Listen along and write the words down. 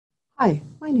Hi,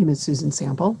 my name is Susan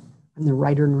Sample. I'm the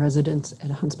writer-in-residence at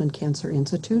Huntsman Cancer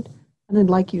Institute, and I'd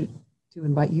like to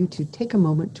invite you to take a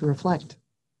moment to reflect.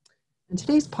 In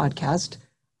today's podcast,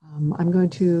 I'm going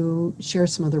to share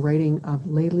some of the writing of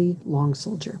Layli Long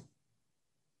Soldier.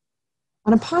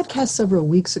 On a podcast several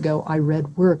weeks ago, I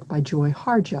read work by Joy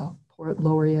Harjo, Poet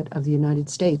Laureate of the United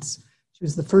States. She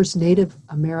was the first Native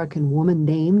American woman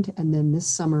named and then this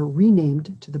summer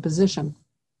renamed to the position.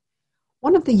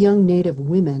 One of the young Native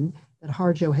women that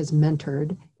Harjo has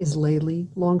mentored is Layli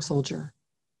Long Soldier.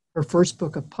 Her first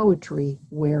book of poetry,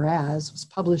 Whereas, was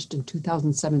published in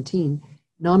 2017,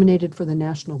 nominated for the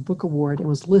National Book Award, and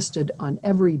was listed on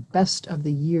every Best of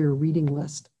the Year reading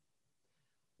list.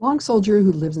 Long Soldier,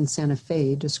 who lives in Santa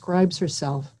Fe, describes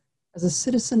herself as a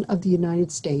citizen of the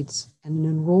United States and an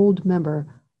enrolled member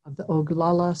of the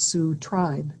Oglala Sioux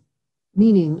tribe,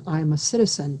 meaning I am a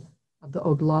citizen of the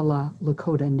Oglala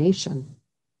Lakota Nation.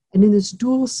 And in this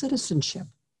dual citizenship,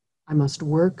 I must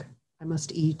work, I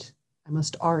must eat, I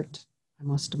must art, I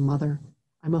must mother,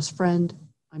 I must friend,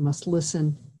 I must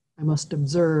listen, I must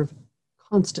observe,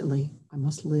 constantly I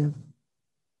must live.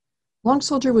 Long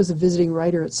Soldier was a visiting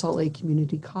writer at Salt Lake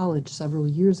Community College several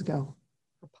years ago.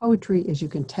 Her poetry, as you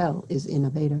can tell, is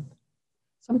innovative.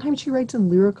 Sometimes she writes in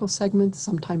lyrical segments,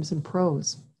 sometimes in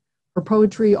prose. Her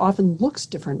poetry often looks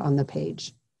different on the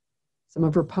page. Some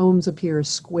of her poems appear as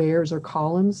squares or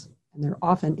columns, and they're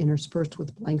often interspersed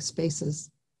with blank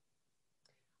spaces.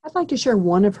 I'd like to share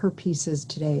one of her pieces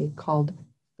today called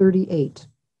 38.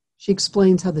 She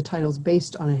explains how the title is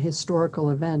based on a historical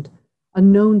event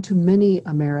unknown to many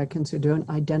Americans who don't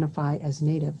identify as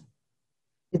Native.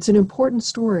 It's an important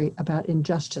story about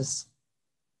injustice.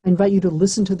 I invite you to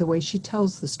listen to the way she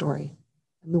tells the story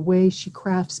and the way she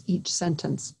crafts each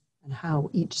sentence and how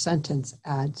each sentence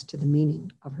adds to the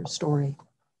meaning of her story.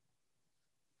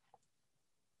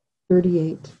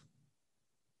 38.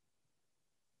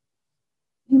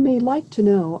 You may like to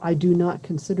know I do not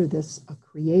consider this a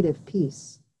creative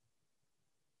piece.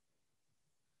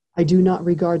 I do not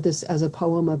regard this as a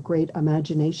poem of great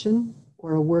imagination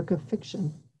or a work of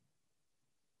fiction.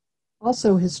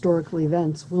 Also, historical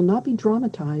events will not be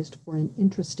dramatized for an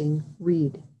interesting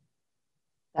read.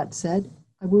 That said,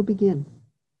 I will begin.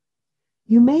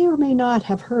 You may or may not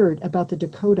have heard about the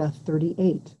Dakota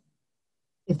 38.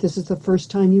 If this is the first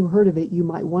time you heard of it, you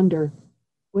might wonder,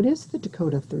 what is the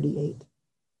Dakota 38?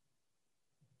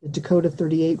 The Dakota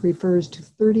 38 refers to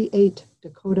 38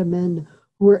 Dakota men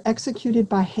who were executed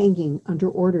by hanging under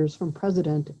orders from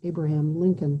President Abraham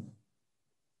Lincoln.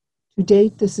 To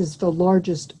date, this is the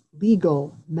largest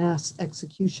legal mass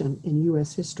execution in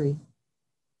U.S. history.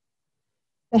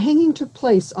 The hanging took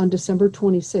place on December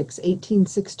 26,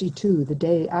 1862, the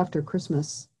day after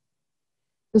Christmas.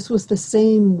 This was the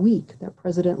same week that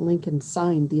President Lincoln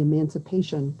signed the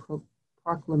Emancipation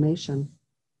Proclamation.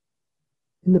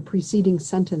 In the preceding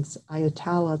sentence, I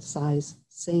italicize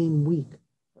same week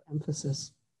for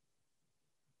emphasis.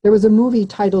 There was a movie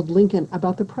titled Lincoln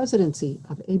about the presidency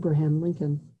of Abraham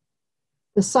Lincoln.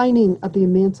 The signing of the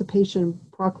Emancipation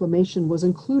Proclamation was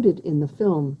included in the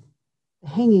film. The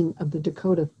hanging of the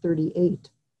Dakota 38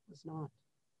 was not.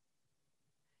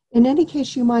 In any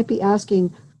case, you might be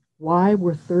asking, why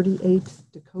were 38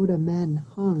 Dakota men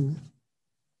hung?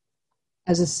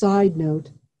 As a side note,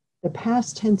 the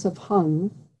past tense of hung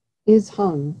is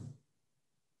hung,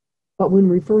 but when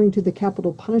referring to the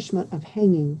capital punishment of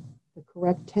hanging, the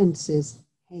correct tense is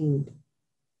hanged.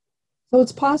 So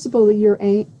it's possible that you're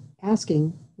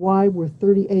asking, why were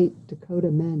 38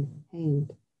 Dakota men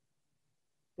hanged?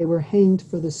 They were hanged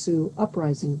for the Sioux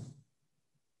Uprising.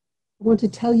 I want to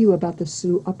tell you about the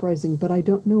Sioux Uprising, but I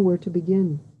don't know where to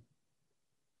begin.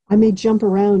 I may jump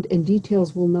around and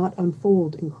details will not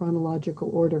unfold in chronological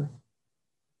order.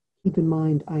 Keep in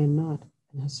mind, I am not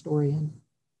an historian.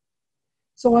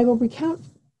 So I will recount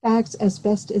facts as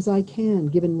best as I can,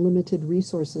 given limited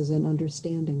resources and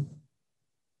understanding.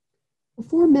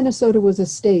 Before Minnesota was a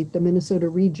state, the Minnesota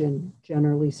region,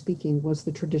 generally speaking, was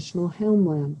the traditional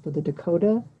homeland for the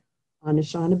Dakota,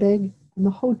 Anishinaabe, and the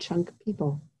Ho-Chunk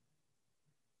people.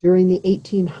 During the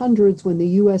 1800s, when the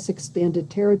U.S.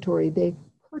 expanded territory, they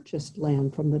purchased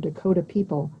land from the Dakota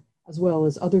people, as well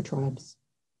as other tribes.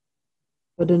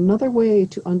 But another way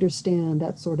to understand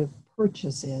that sort of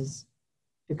purchase is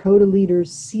Dakota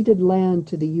leaders ceded land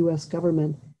to the U.S.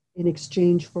 government in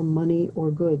exchange for money or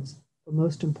goods, but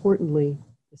most importantly,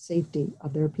 the safety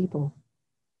of their people.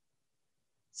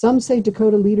 Some say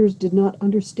Dakota leaders did not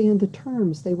understand the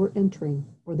terms they were entering,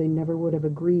 or they never would have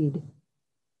agreed.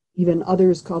 Even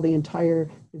others call the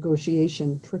entire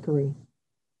negotiation trickery.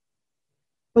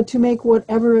 But to make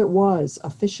whatever it was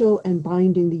official and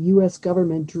binding, the U.S.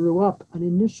 government drew up an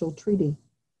initial treaty.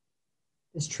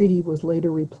 This treaty was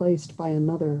later replaced by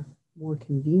another, more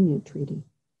convenient treaty,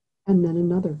 and then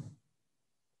another.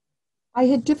 I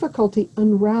had difficulty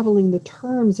unraveling the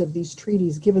terms of these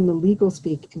treaties given the legal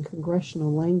speak and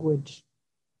congressional language.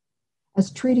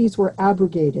 As treaties were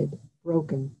abrogated,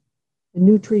 broken, and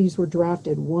new treaties were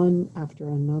drafted one after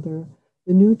another,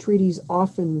 the new treaties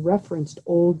often referenced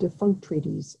old defunct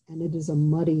treaties, and it is a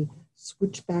muddy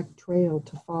switchback trail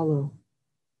to follow.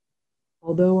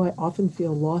 Although I often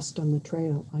feel lost on the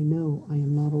trail, I know I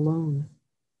am not alone.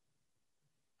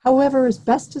 However, as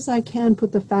best as I can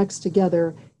put the facts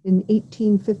together, in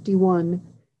 1851,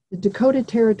 the Dakota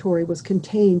Territory was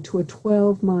contained to a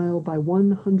 12-mile by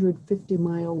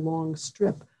 150-mile long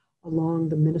strip along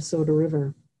the Minnesota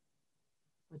River.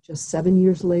 But just 7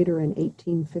 years later, in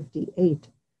 1858,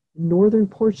 the northern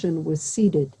portion was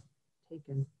ceded,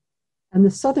 taken, and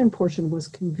the southern portion was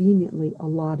conveniently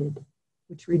allotted,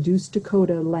 which reduced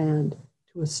Dakota land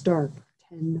to a stark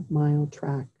 10-mile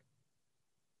tract.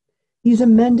 These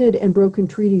amended and broken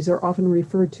treaties are often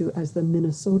referred to as the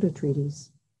Minnesota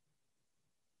Treaties.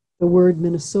 The word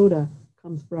Minnesota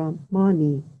comes from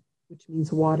mani, which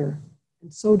means water,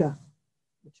 and soda,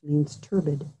 which means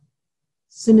turbid.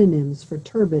 Synonyms for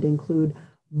turbid include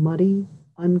muddy,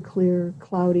 unclear,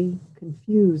 cloudy,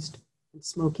 confused, and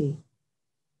smoky.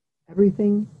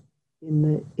 Everything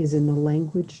is in the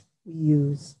language we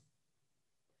use.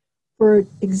 For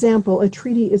example, a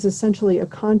treaty is essentially a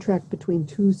contract between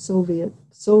two sovereign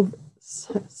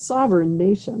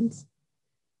nations.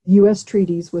 The U.S.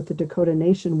 treaties with the Dakota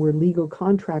Nation were legal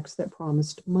contracts that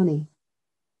promised money.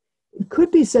 It could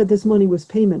be said this money was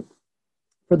payment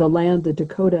for the land the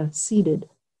Dakota ceded,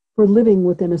 for living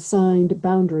within assigned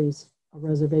boundaries, a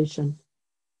reservation,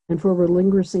 and for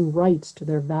relinquishing rights to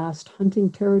their vast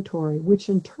hunting territory, which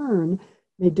in turn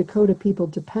made Dakota people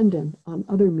dependent on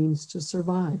other means to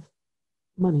survive.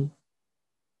 Money.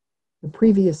 The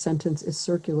previous sentence is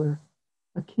circular,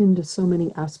 akin to so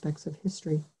many aspects of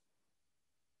history.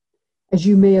 As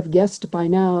you may have guessed by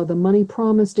now, the money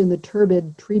promised in the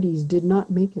turbid treaties did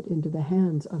not make it into the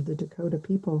hands of the Dakota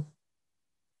people.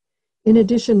 In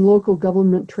addition, local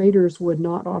government traders would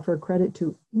not offer credit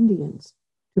to Indians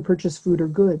to purchase food or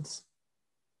goods.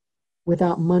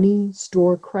 Without money,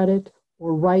 store credit,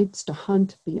 or rights to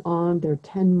hunt beyond their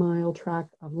 10-mile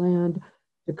tract of land,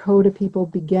 Dakota people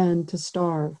began to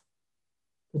starve.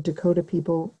 The Dakota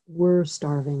people were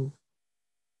starving.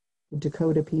 The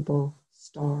Dakota people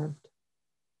starved.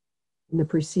 In the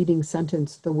preceding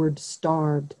sentence, the word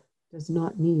starved does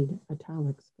not need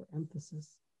italics for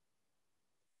emphasis.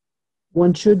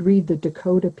 One should read the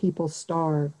Dakota people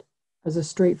starved as a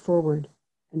straightforward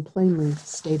and plainly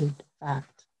stated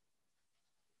fact.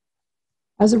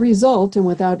 As a result, and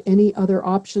without any other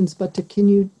options but to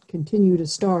continue to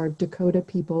starve, Dakota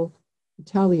people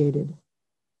retaliated.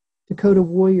 Dakota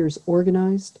warriors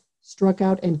organized, struck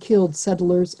out, and killed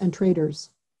settlers and traders.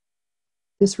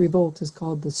 This revolt is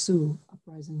called the Sioux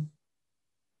Uprising.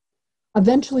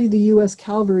 Eventually, the U.S.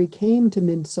 cavalry came to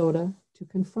Minnesota to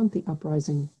confront the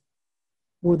uprising.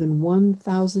 More than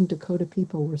 1,000 Dakota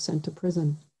people were sent to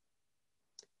prison.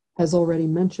 As already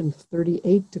mentioned,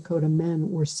 38 Dakota men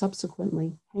were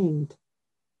subsequently hanged.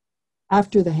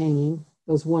 After the hanging,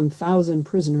 those 1,000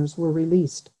 prisoners were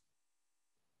released.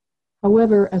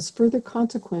 However, as further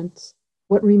consequence,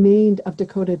 what remained of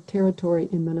Dakota territory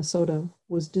in Minnesota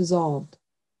was dissolved,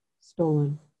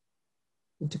 stolen.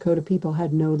 The Dakota people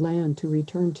had no land to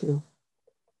return to.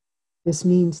 This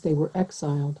means they were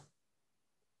exiled.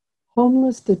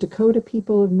 Homeless, the Dakota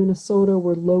people of Minnesota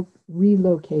were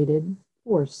relocated,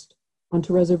 forced,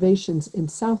 onto reservations in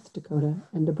South Dakota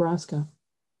and Nebraska.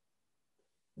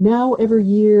 Now, every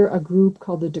year, a group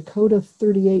called the Dakota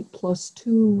 38 plus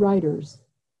 2 riders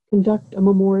conduct a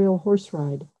memorial horse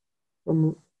ride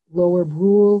from Lower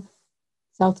Brule,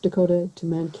 South Dakota to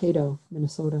Mankato,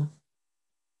 Minnesota.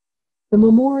 The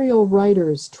memorial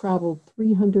riders traveled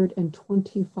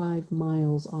 325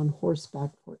 miles on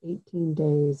horseback for 18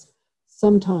 days,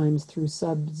 sometimes through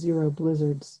sub-zero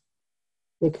blizzards.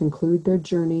 They conclude their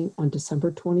journey on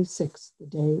December 26th, the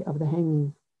day of the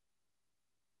hanging.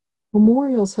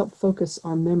 Memorials help focus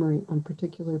our memory on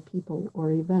particular people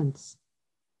or events.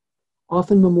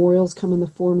 Often memorials come in the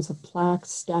forms of plaques,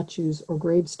 statues, or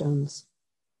gravestones.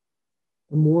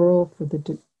 The memorial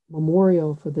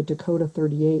for the Dakota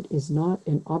 38 is not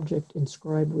an object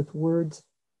inscribed with words,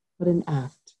 but an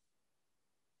act.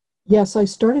 Yes, I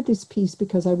started this piece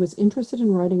because I was interested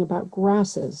in writing about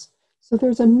grasses. So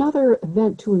there's another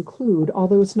event to include,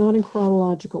 although it's not in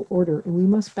chronological order, and we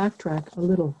must backtrack a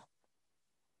little.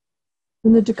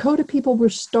 When the Dakota people were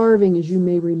starving, as you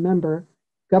may remember,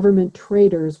 government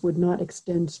traders would not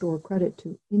extend store credit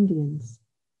to Indians.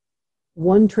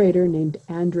 One trader named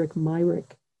Andrick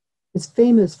Myrick is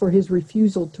famous for his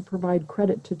refusal to provide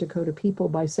credit to Dakota people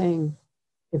by saying,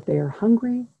 "If they are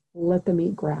hungry, let them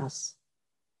eat grass."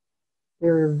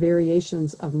 There are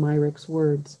variations of Myrick's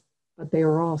words, but they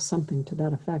are all something to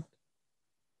that effect.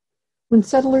 When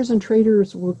settlers and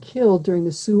traders were killed during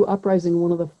the Sioux Uprising,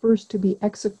 one of the first to be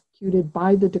executed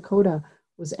by the Dakota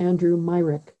was Andrew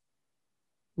Myrick.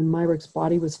 When Myrick's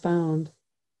body was found,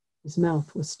 his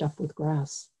mouth was stuffed with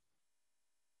grass.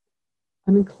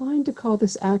 I'm inclined to call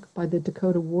this act by the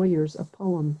Dakota warriors a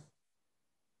poem.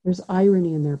 There's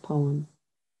irony in their poem.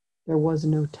 There was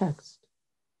no text.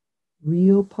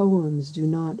 Real poems do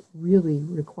not really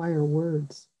require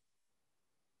words.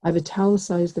 I've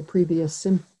italicized the previous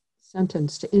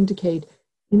sentence to indicate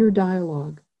inner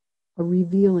dialogue, a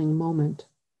revealing moment.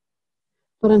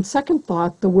 But on second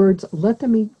thought, the words "let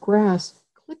them eat grass"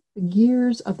 click the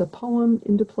gears of the poem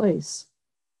into place.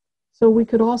 So we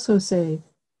could also say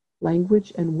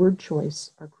language and word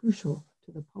choice are crucial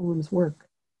to the poem's work.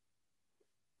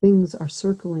 Things are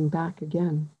circling back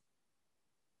again.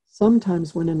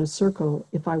 Sometimes when in a circle,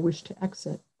 if I wish to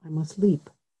exit, I must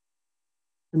leap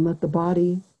and let the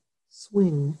body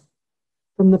swing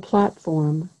from the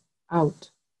platform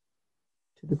out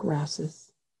to the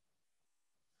grasses.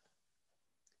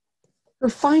 Her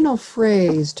final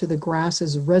phrase, "to the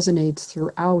grasses," resonates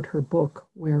throughout her book,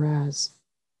 Whereas.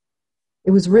 It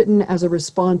was written as a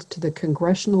response to the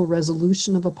congressional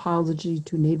resolution of apology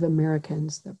to Native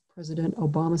Americans that President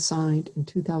Obama signed in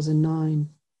 2009.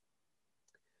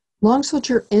 Long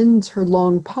Soldier ends her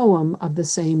long poem of the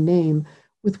same name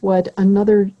with what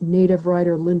another Native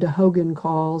writer, Linda Hogan,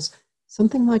 calls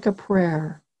something like a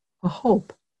prayer, a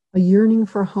hope, a yearning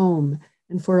for home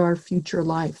and for our future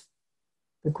life.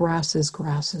 The grasses,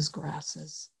 grasses,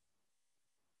 grasses.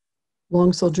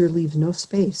 Long Soldier leaves no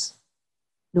space,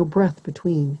 no breath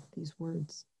between these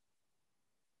words.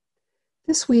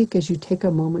 This week, as you take a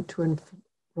moment to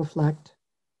reflect,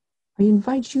 I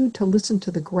invite you to listen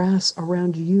to the grass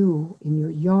around you in your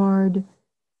yard,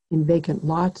 in vacant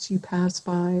lots you pass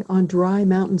by, on dry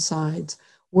mountainsides,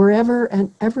 wherever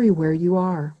and everywhere you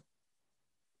are.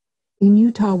 In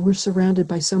Utah, we're surrounded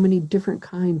by so many different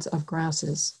kinds of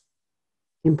grasses.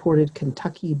 Imported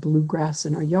Kentucky bluegrass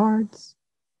in our yards,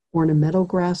 ornamental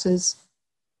grasses,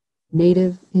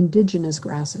 native indigenous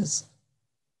grasses,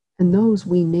 and those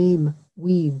we name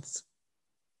weeds.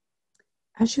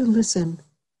 As you listen,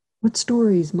 what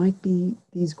stories might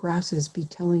these grasses be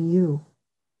telling you?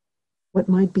 What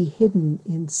might be hidden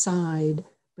inside,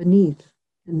 beneath,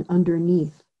 and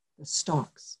underneath the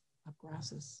stalks of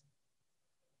grasses?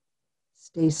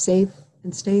 Stay safe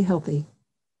and stay healthy.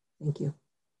 Thank you.